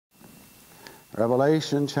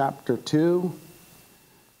Revelation chapter 2,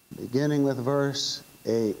 beginning with verse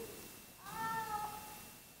 8.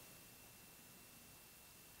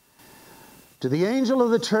 To the angel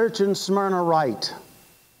of the church in Smyrna write,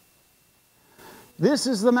 this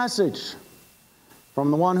is the message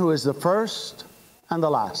from the one who is the first and the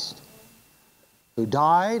last, who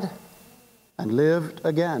died and lived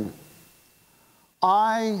again.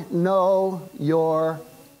 I know your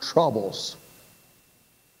troubles.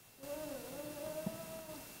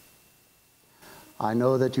 I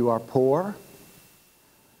know that you are poor,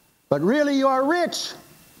 but really you are rich.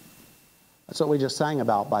 That's what we just sang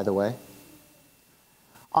about, by the way.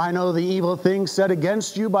 I know the evil things said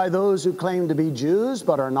against you by those who claim to be Jews,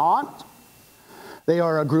 but are not. They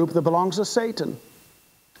are a group that belongs to Satan.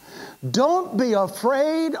 Don't be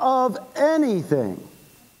afraid of anything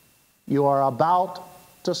you are about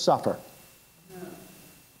to suffer.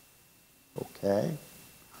 Okay?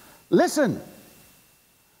 Listen.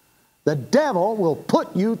 The devil will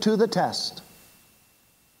put you to the test.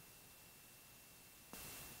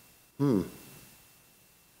 By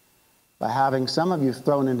having some of you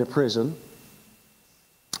thrown into prison,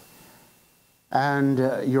 and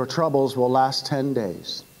your troubles will last 10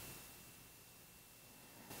 days.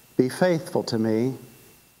 Be faithful to me,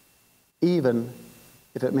 even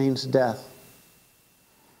if it means death,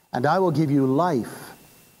 and I will give you life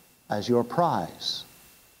as your prize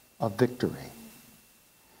of victory.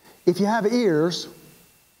 If you have ears,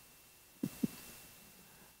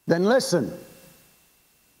 then listen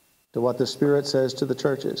to what the Spirit says to the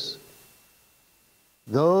churches.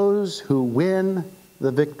 Those who win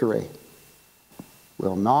the victory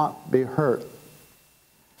will not be hurt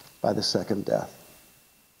by the second death.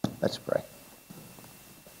 Let's pray.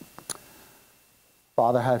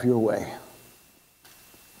 Father, have your way.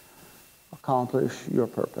 Accomplish your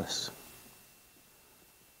purpose.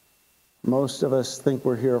 Most of us think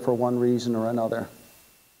we're here for one reason or another.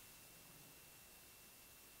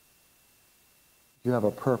 You have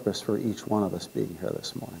a purpose for each one of us being here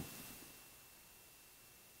this morning.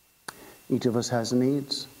 Each of us has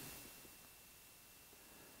needs.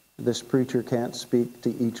 This preacher can't speak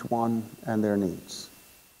to each one and their needs.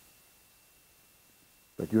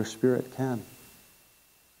 But your Spirit can.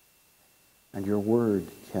 And your Word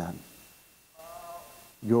can.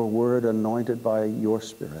 Your Word anointed by your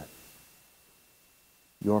Spirit.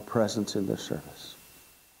 Your presence in this service.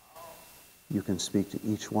 You can speak to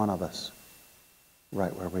each one of us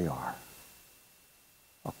right where we are,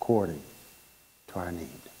 according to our need.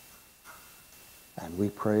 And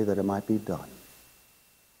we pray that it might be done.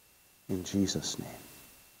 In Jesus' name.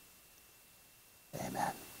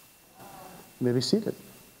 Amen. You may be seated.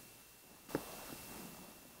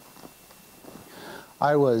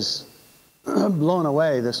 I was blown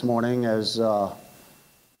away this morning as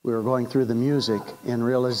we were going through the music in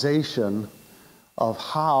realization of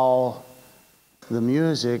how the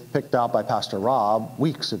music picked out by Pastor Rob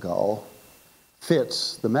weeks ago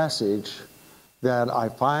fits the message that I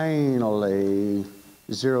finally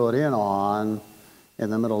zeroed in on in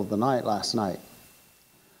the middle of the night last night.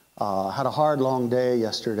 Had a hard, long day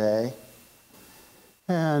yesterday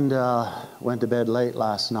and went to bed late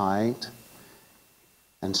last night.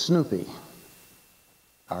 And Snoopy,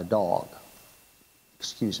 our dog,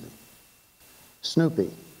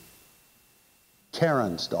 Snoopy,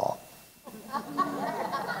 Karen's dog,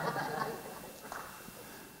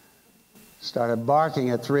 started barking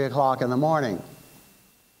at 3 o'clock in the morning.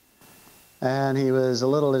 And he was a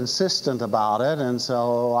little insistent about it, and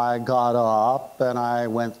so I got up and I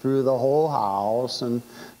went through the whole house and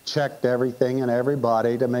checked everything and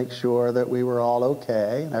everybody to make sure that we were all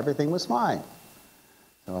okay and everything was fine.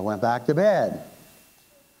 So I went back to bed.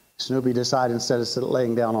 Snoopy decided instead of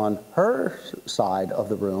laying down on her side of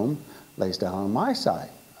the room, lays down on my side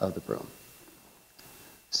of the room.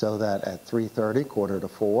 So that at 3:30,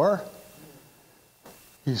 3:45,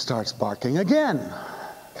 he starts barking again.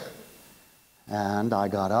 And I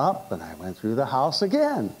got up and I went through the house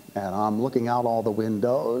again. And I'm looking out all the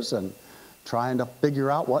windows and trying to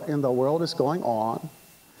figure out what in the world is going on.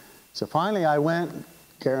 So finally I went,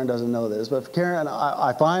 Karen doesn't know this, but Karen,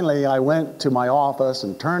 I went to my office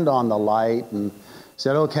and turned on the light and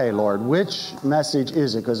said, okay, Lord, which message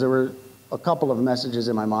is it? Because there were a couple of messages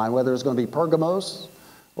in my mind, whether it was going to be Pergamos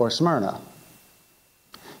or Smyrna.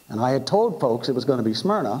 And I had told folks it was going to be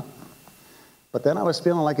Smyrna, but then I was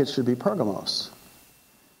feeling like it should be Pergamos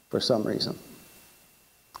for some reason.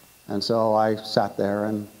 And so I sat there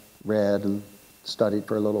and read and studied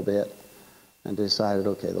for a little bit and decided,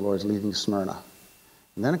 okay, the Lord's leading Smyrna.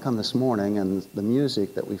 And then I come this morning, and the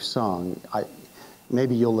music that we've sung,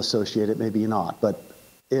 maybe you'll associate it, maybe not, but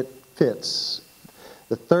it fits.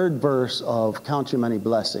 The third verse of Count Your Many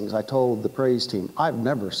Blessings, I told the praise team, I've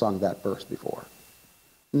never sung that verse before.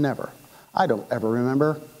 Never. I don't ever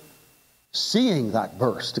remember seeing that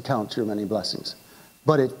verse to count your many blessings.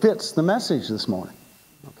 But it fits the message this morning.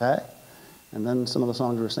 Okay? And then some of the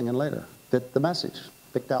songs we're singing later fit the message,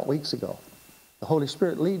 picked out weeks ago. The Holy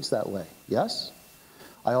Spirit leads that way. Yes?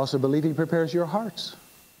 I also believe He prepares your hearts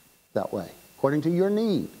that way, according to your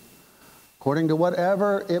need, according to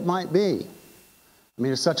whatever it might be. I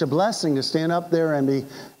mean, it's such a blessing to stand up there and be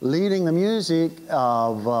leading the music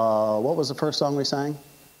of, what was the first song we sang?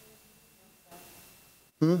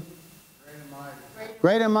 Great and Mighty.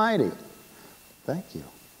 Great and Mighty. Thank you.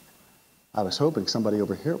 I was hoping somebody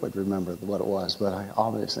over here would remember what it was, but I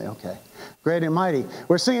obviously, okay. Great and Mighty.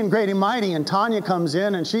 We're singing Great and Mighty, and Tanya comes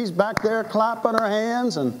in, and she's back there clapping her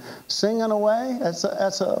hands and singing away. That's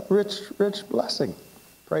a rich, rich blessing.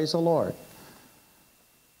 Praise the Lord.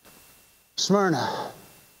 Smyrna.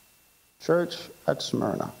 Church at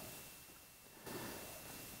Smyrna.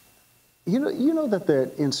 You know that there,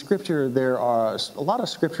 in Scripture, there are a lot of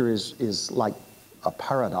Scripture is like a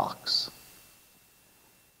paradox,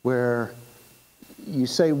 where you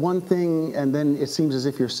say one thing and then it seems as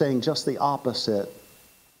if you're saying just the opposite.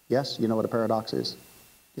 Yes? You know what a paradox is?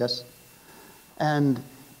 Yes? And,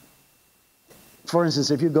 for instance,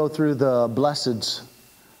 if you go through the blesseds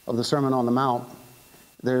of the Sermon on the Mount,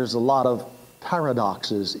 there's a lot of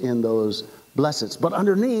paradoxes in those blesseds. But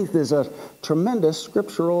underneath is a tremendous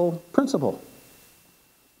scriptural principle.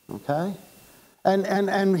 Okay?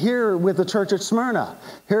 And here with the church at Smyrna,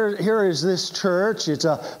 here is this church.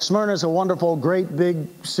 Smyrna is a wonderful, great big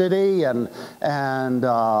city and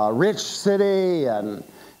rich city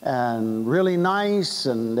and really nice.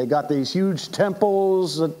 And they got these huge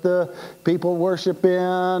temples that the people worship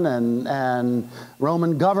in, and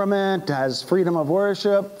Roman government has freedom of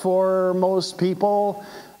worship for most people.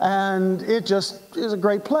 And it just is a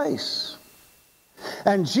great place.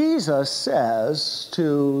 And Jesus says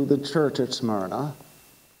to the church at Smyrna,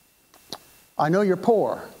 I know you're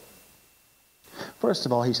poor. First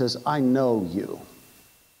of all, he says, I know you.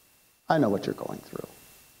 I know what you're going through.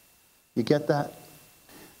 You get that?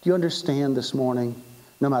 Do you understand this morning?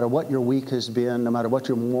 No matter what your week has been, no matter what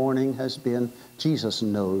your morning has been, Jesus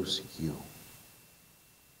knows you.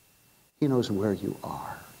 He knows where you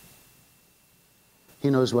are.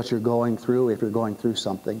 He knows what you're going through if you're going through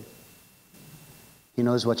something. He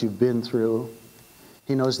knows what you've been through.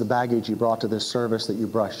 He knows the baggage you brought to this service that you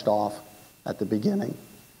brushed off at the beginning.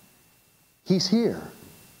 He's here.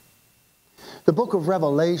 The book of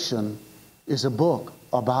Revelation is a book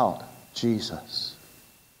about Jesus.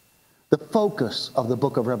 The focus of the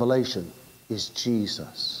book of Revelation is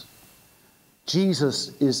Jesus.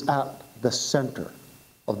 Jesus is at the center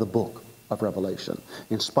of the book of Revelation,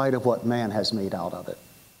 in spite of what man has made out of it.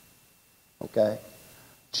 Okay?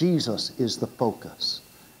 Jesus is the focus.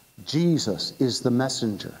 Jesus is the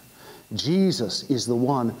messenger. Jesus is the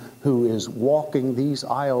one who is walking these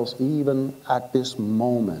aisles even at this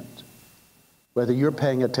moment. Whether you're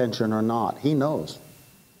paying attention or not, He knows.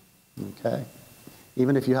 Okay?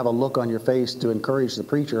 Even if you have a look on your face to encourage the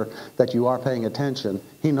preacher that you are paying attention,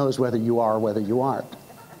 He knows whether you are or whether you aren't.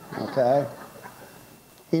 Okay?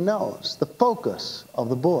 He knows. The focus of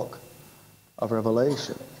the book of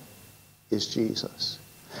Revelation is Jesus.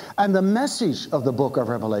 And the message of the book of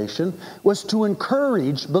Revelation was to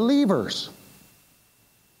encourage believers,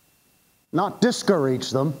 not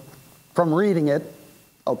discourage them from reading it,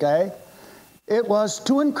 okay? It was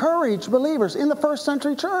to encourage believers in the first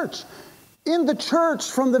century church. In the church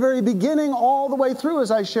from the very beginning all the way through, as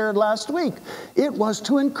I shared last week. It was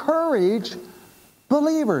to encourage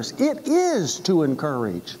believers. It is to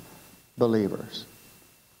encourage believers.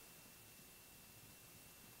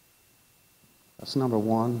 That's number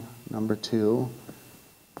one. Number two,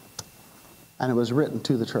 and it was written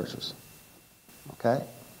to the churches. Okay?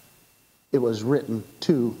 It was written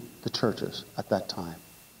to the churches at that time.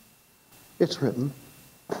 It's written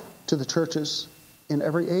to the churches in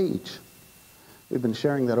every age. We've been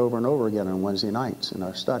sharing that over and over again on Wednesday nights in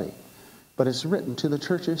our study. But it's written to the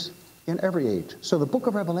churches in every age. So the book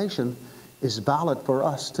of Revelation is valid for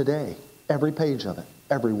us today. Every page of it,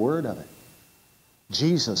 every word of it.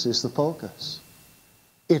 Jesus is the focus.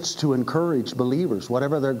 It's to encourage believers,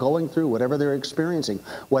 whatever they're going through, whatever they're experiencing,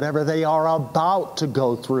 whatever they are about to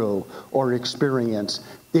go through or experience.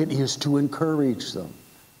 It is to encourage them.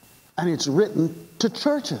 And it's written to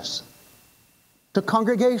churches, to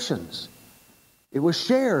congregations. It was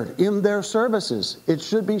shared in their services. It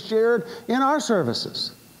should be shared in our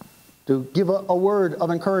services to give a word of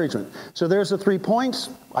encouragement. So there's the 3 points.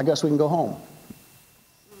 I guess we can go home.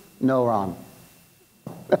 No, Ron.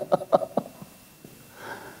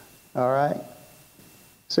 All right?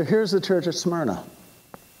 So here's the church at Smyrna.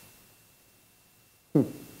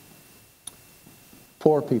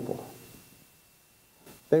 Poor people.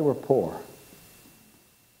 They were poor.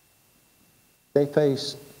 They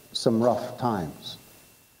faced some rough times.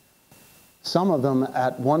 Some of them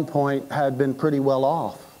at one point had been pretty well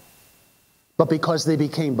off. But because they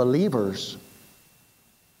became believers,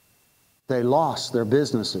 they lost their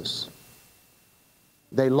businesses.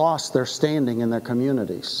 They lost their standing in their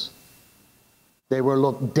communities. They were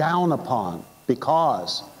looked down upon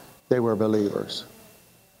because they were believers.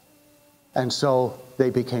 And so they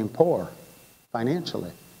became poor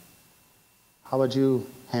financially. How would you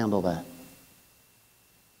handle that?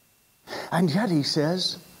 And yet he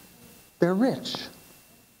says they're rich.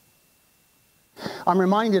 I'm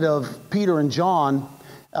reminded of Peter and John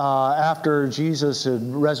after Jesus had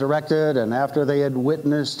resurrected and after they had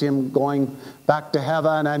witnessed him going back to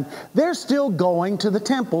heaven, and they're still going to the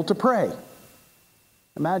temple to pray.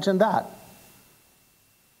 Imagine that.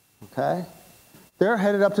 Okay? They're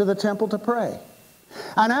headed up to the temple to pray.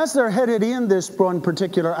 And as they're headed in this one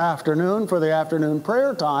particular afternoon for the afternoon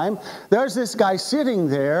prayer time, there's this guy sitting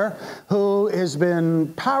there who has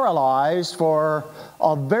been paralyzed for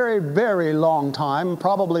a very, very long time,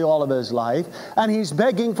 probably all of his life, and he's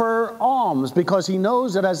begging for alms because he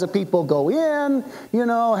knows that as the people go in,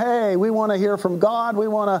 hey, we want to hear from God, we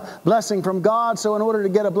want a blessing from God, so in order to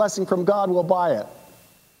get a blessing from God, we'll buy it.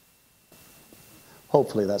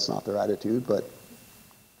 Hopefully that's not their attitude, but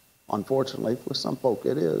unfortunately, for some folk,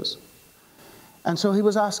 it is. And so he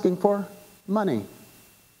was asking for money.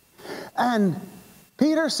 And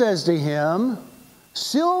Peter says to him,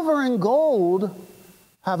 silver and gold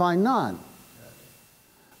have I none,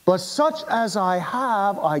 but such as I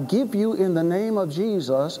have, I give you in the name of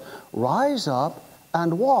Jesus. Rise up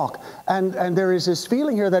and walk. And there is this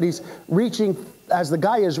feeling here that he's reaching, as the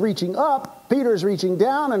guy is reaching up, Peter's reaching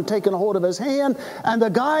down and taking a hold of his hand, and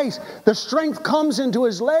the strength comes into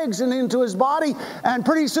his legs and into his body, and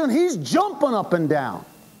pretty soon he's jumping up and down,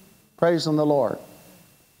 praising the Lord.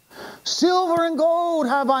 Silver and gold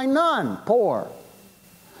have I none, poor,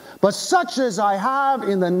 but such as I have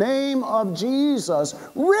in the name of Jesus,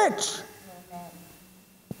 rich.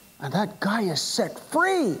 And that guy is set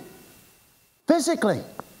free, physically,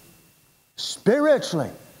 spiritually,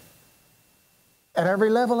 at every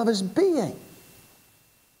level of his being,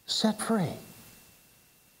 set free. A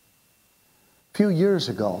few years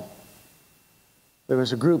ago, there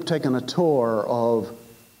was a group taking a tour of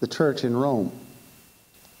the church in Rome.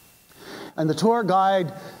 And the tour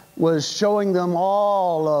guide was showing them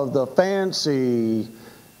all of the fancy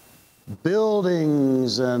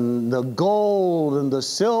buildings and the gold and the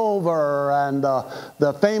silver and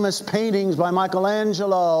the famous paintings by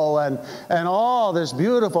Michelangelo and all this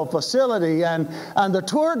beautiful facility. And the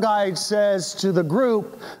tour guide says to the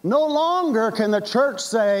group, no longer can the church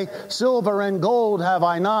say, silver and gold have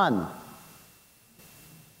I none.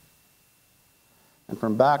 And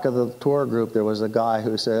from back of the tour group, there was a guy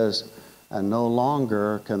who says, and no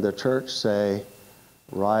longer can the church say,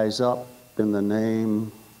 rise up in the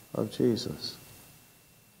name of Jesus.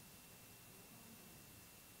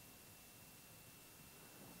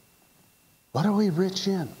 What are we rich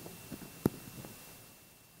in?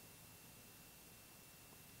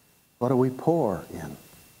 What are we poor in?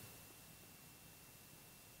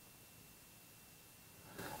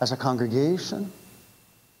 As a congregation?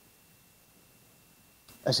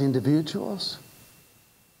 As individuals?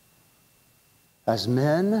 As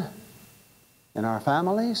men in our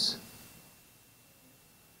families?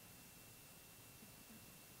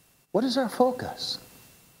 What is our focus?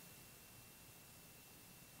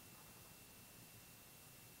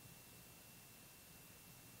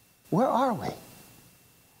 Where are we?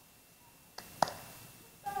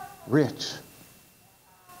 Rich,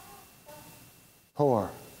 poor.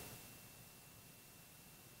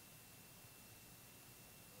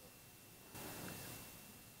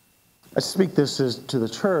 I speak this to the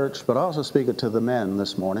church, but I also speak it to the men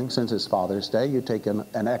this morning. Since it's Father's Day, you take an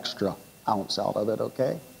extra ounce out of it,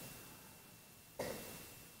 okay?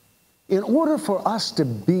 In order for us to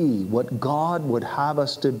be what God would have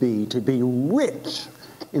us to be rich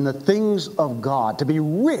in the things of God, to be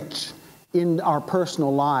rich in our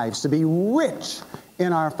personal lives, to be rich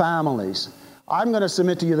in our families, I'm going to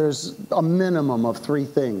submit to you there's a minimum of 3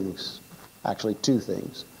 things, actually 2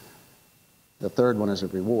 things. The third one is a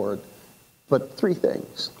reward, but 3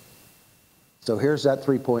 things. So here's that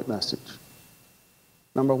 3-point message.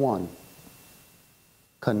 Number 1,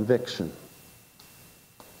 conviction.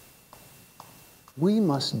 We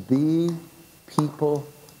must be people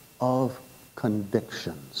of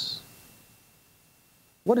convictions.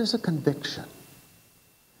 What is a conviction?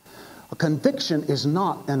 A conviction is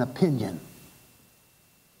not an opinion.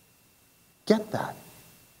 Get that?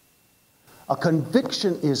 A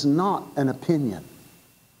conviction is not an opinion.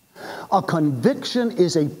 A conviction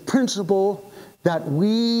is a principle that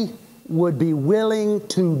we would be willing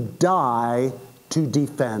to die to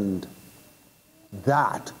defend.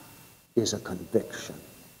 That is a conviction.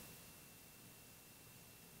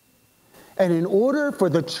 And in order for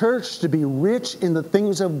the church to be rich in the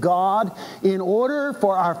things of God, in order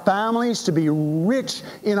for our families to be rich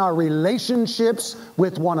in our relationships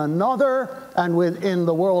with one another and within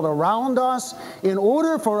the world around us, in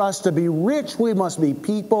order for us to be rich, we must be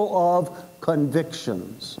people of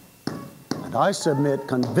convictions. And I submit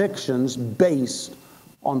convictions based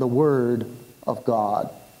on the Word of God.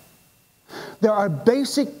 There are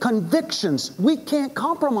basic convictions we can't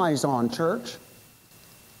compromise on, church.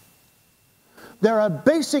 There are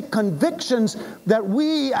basic convictions that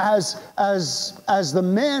we as the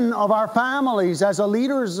men of our families, as the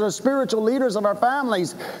leaders, the spiritual leaders of our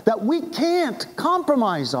families, that we can't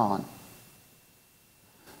compromise on.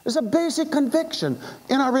 There's a basic conviction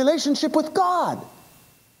in our relationship with God.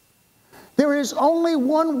 There is only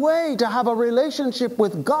one way to have a relationship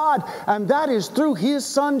with God, and that is through His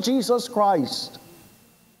Son, Jesus Christ.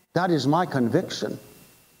 That is my conviction.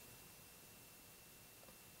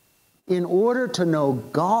 In order to know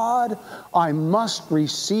God, I must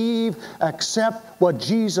accept what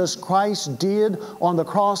Jesus Christ did on the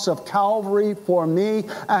cross of Calvary for me,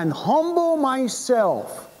 and humble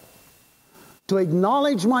myself to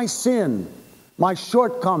acknowledge my sin, my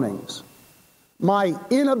shortcomings, my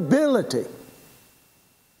inability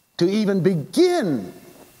to even begin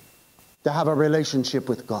to have a relationship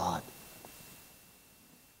with God.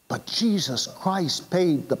 But Jesus Christ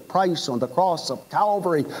paid the price on the cross of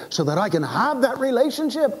Calvary so that I can have that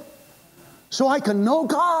relationship, so I can know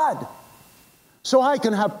God, so I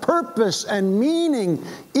can have purpose and meaning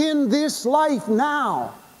in this life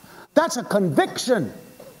now. That's a conviction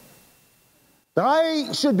that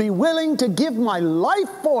I should be willing to give my life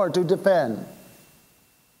for, to defend.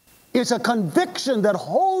 It's a conviction that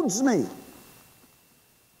holds me,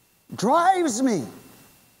 drives me,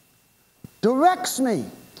 directs me.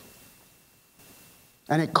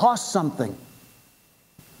 And it costs something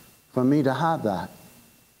for me to have that.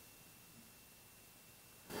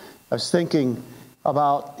 I was thinking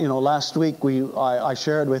about, last week I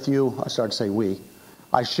shared with you, I started to say we,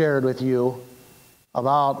 I shared with you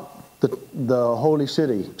about the holy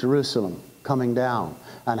city, Jerusalem, coming down,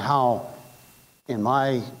 and how, in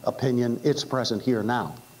my opinion, it's present here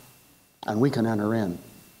now. And we can enter in,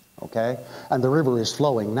 okay? And the river is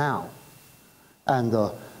flowing now. And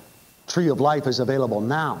the tree of life is available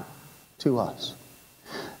now to us.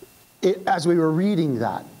 As we were reading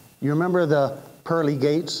that, you remember the pearly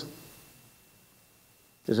gates?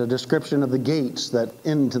 There's a description of the gates that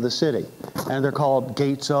into the city, and they're called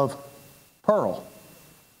gates of pearl.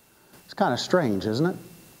 It's kind of strange, isn't it?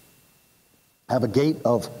 Have a gate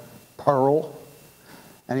of pearl.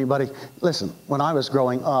 Anybody? Listen, when I was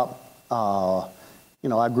growing up, I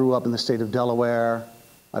grew up in the state of Delaware.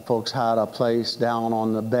 My folks had a place down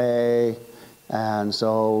on the bay, and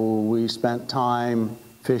so we spent time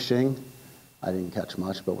fishing. I didn't catch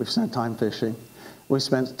much, but we spent time fishing. We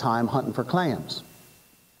spent time hunting for clams.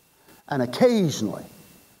 And occasionally,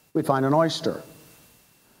 we'd find an oyster.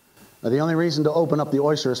 Now, the only reason to open up the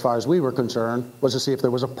oyster, as far as we were concerned, was to see if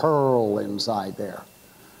there was a pearl inside there.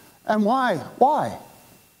 And why? Why?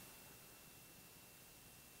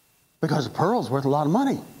 Because the pearl's worth a lot of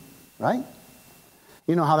money, right?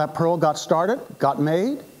 You know how that pearl got started, got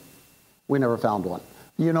made? We never found one.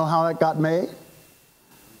 You know how it got made?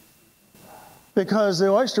 Because the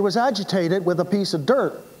oyster was agitated with a piece of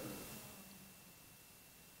dirt.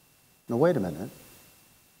 Now, wait a minute.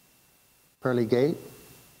 Pearly gate?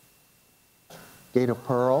 Gate of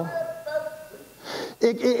pearl?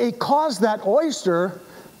 It caused that oyster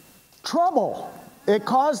trouble. It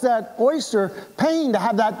caused that oyster pain to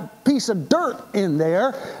have that piece of dirt in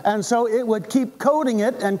there, and so it would keep coating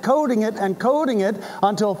it and coating it and coating it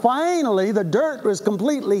until finally the dirt was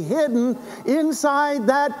completely hidden inside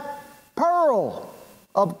that pearl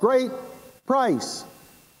of great price.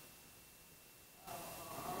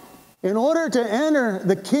 In order to enter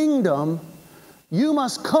the kingdom, you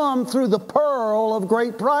must come through the pearl of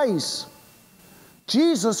great price.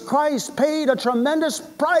 Jesus Christ paid a tremendous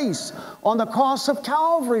price on the cross of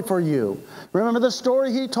Calvary for you. Remember the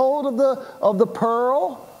story He told of the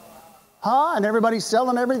pearl? And everybody's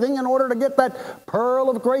selling everything in order to get that pearl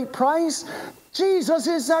of great price? Jesus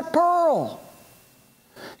is that pearl.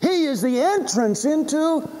 He is the entrance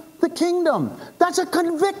into the kingdom. That's a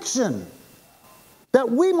conviction that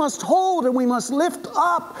we must hold and we must lift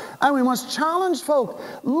up and we must challenge folk.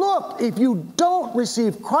 Look, if you don't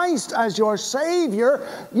receive Christ as your Savior,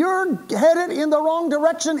 you're headed in the wrong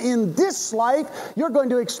direction in this life. You're going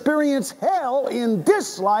to experience hell in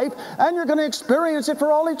this life, and you're going to experience it for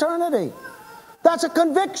all eternity. That's a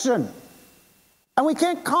conviction. And we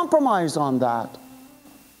can't compromise on that.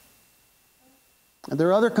 And there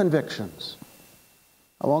are other convictions.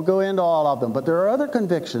 I won't go into all of them, but there are other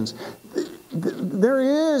convictions. There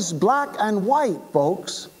is black and white,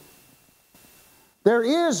 folks. There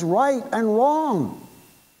is right and wrong.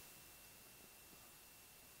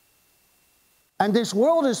 And this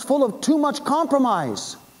world is full of too much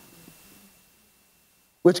compromise,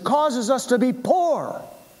 which causes us to be poor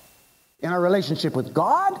in our relationship with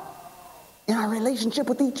God, in our relationship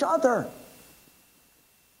with each other,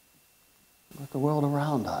 with the world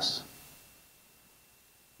around us.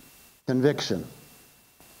 Conviction.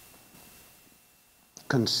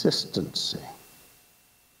 Consistency.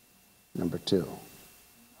 Number 2.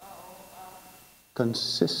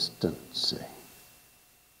 Consistency.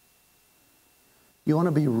 You want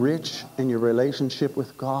to be rich in your relationship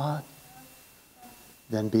with God?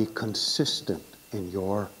 Then be consistent in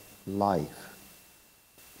your life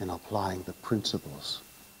in applying the principles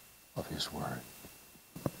of His Word.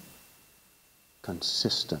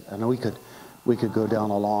 Consistent. And we could go down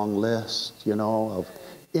a long list, of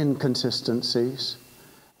inconsistencies.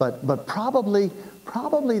 But probably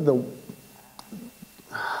the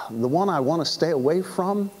one I want to stay away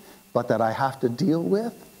from, but that I have to deal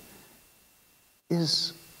with,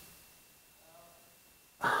 is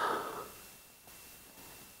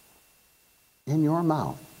in your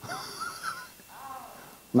mouth.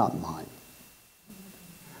 Not mine.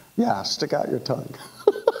 Yeah, stick out your tongue.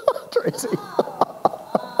 Tracy.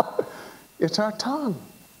 It's our tongue.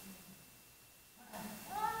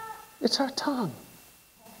 It's our tongue.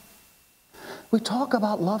 We talk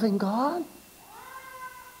about loving God.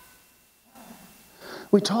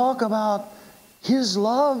 We talk about His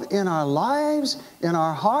love in our lives, in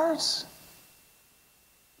our hearts.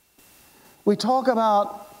 We talk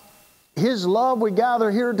about His love. We gather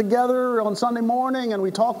here together on Sunday morning and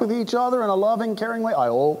we talk with each other in a loving, caring way, I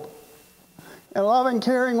hope. In a loving,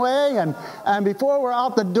 caring way. And before we're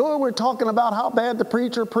out the door, we're talking about how bad the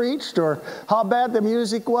preacher preached, or how bad the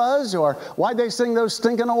music was, or why they sing those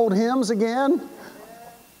stinking old hymns again.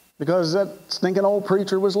 Because that stinking old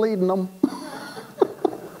preacher was leading them.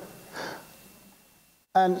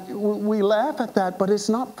 And we laugh at that, but it's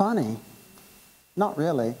not funny. Not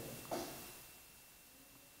really.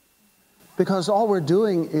 Because all we're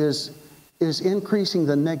doing is increasing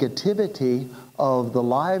the negativity of the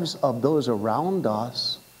lives of those around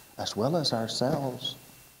us as well as ourselves.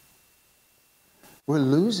 We're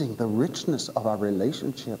losing the richness of our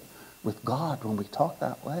relationship with God when we talk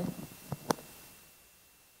that way.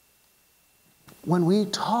 When we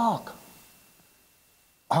talk,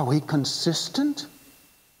 are we consistent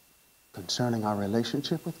concerning our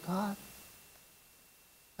relationship with God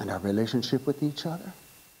and our relationship with each other?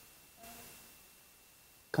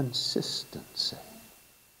 Consistency.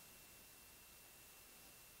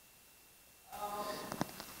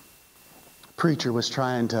 Preacher was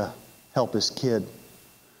trying to help his kid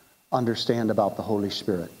understand about the Holy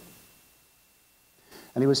Spirit.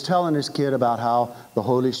 And he was telling his kid about how the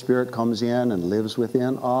Holy Spirit comes in and lives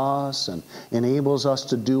within us and enables us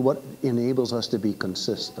to do what enables us to be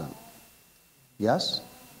consistent. Yes?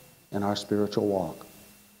 In our spiritual walk.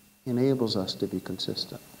 Enables us to be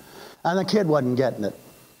consistent. And the kid wasn't getting it.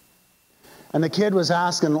 And the kid was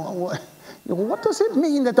asking, what does it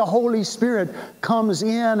mean that the Holy Spirit comes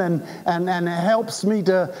in and helps me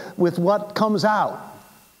with what comes out?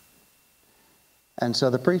 And so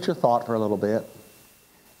the preacher thought for a little bit.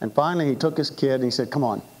 And finally he took his kid and he said, come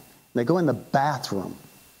on. And they go in the bathroom.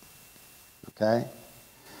 Okay?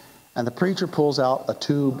 And the preacher pulls out a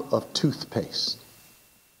tube of toothpaste.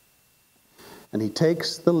 And he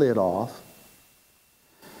takes the lid off.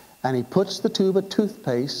 And he puts the tube of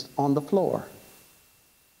toothpaste on the floor.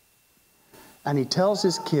 And he tells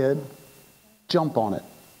his kid, jump on it.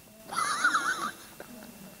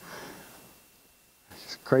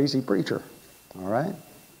 He's a crazy preacher, all right?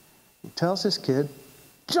 He tells his kid,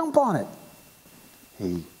 jump on it.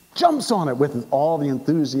 He jumps on it with all the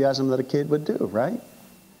enthusiasm that a kid would do, right?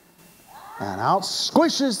 And out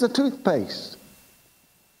squishes the toothpaste.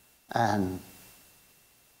 And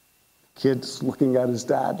the kid's looking at his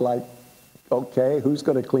dad like, okay, who's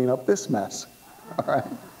going to clean up this mess? All right?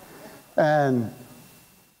 And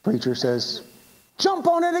preacher says, jump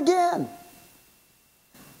on it again.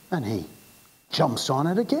 And he jumps on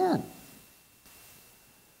it again.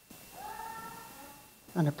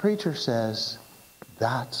 And the preacher says,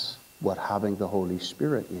 that's what having the Holy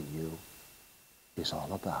Spirit in you is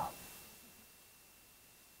all about.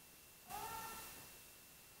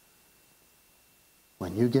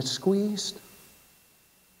 When you get squeezed,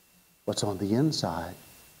 what's on the inside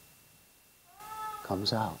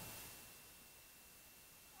comes out.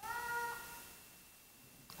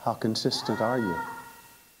 How consistent are you?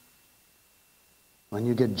 When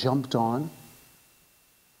you get jumped on,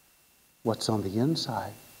 what's on the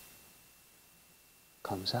inside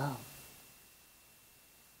comes out.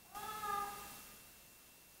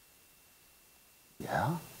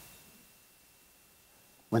 Yeah?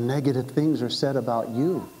 When negative things are said about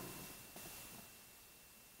you,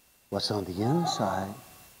 what's on the inside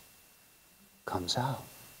comes out.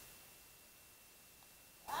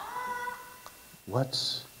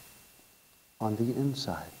 What's on the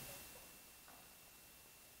inside?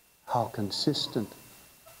 How consistent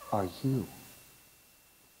are you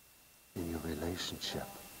in your relationship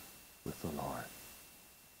with the Lord?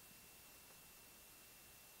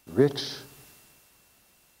 Rich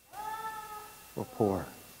or poor?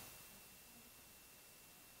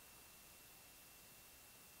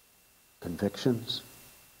 Convictions?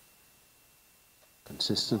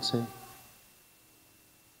 Consistency?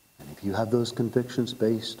 And if you have those convictions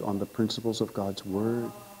based on the principles of God's Word,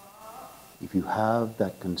 if you have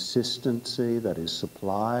that consistency that is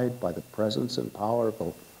supplied by the presence and power of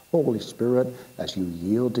the Holy Spirit as you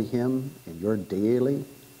yield to Him in your daily,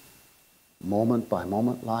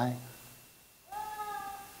 moment-by-moment life,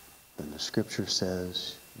 then the Scripture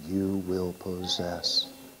says you will possess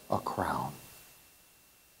a crown.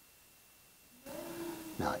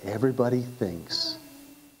 Now, everybody thinks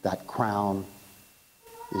that crown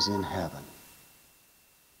is in heaven.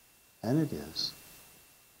 And it is.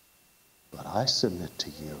 But I submit to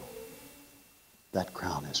you, that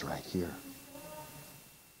crown is right here,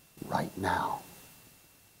 right now.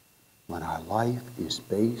 When our life is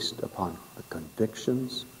based upon the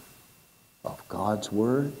convictions of God's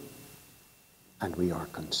Word, and we are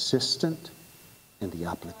consistent in the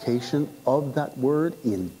application of that Word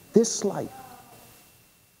in this life,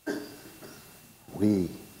 we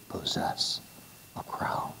possess a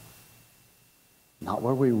crown. Not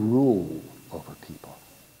where we rule over people,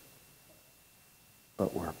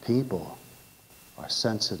 but where people are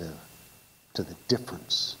sensitive to the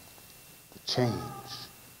difference, the change,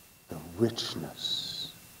 the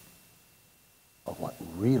richness of what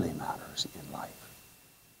really matters in life.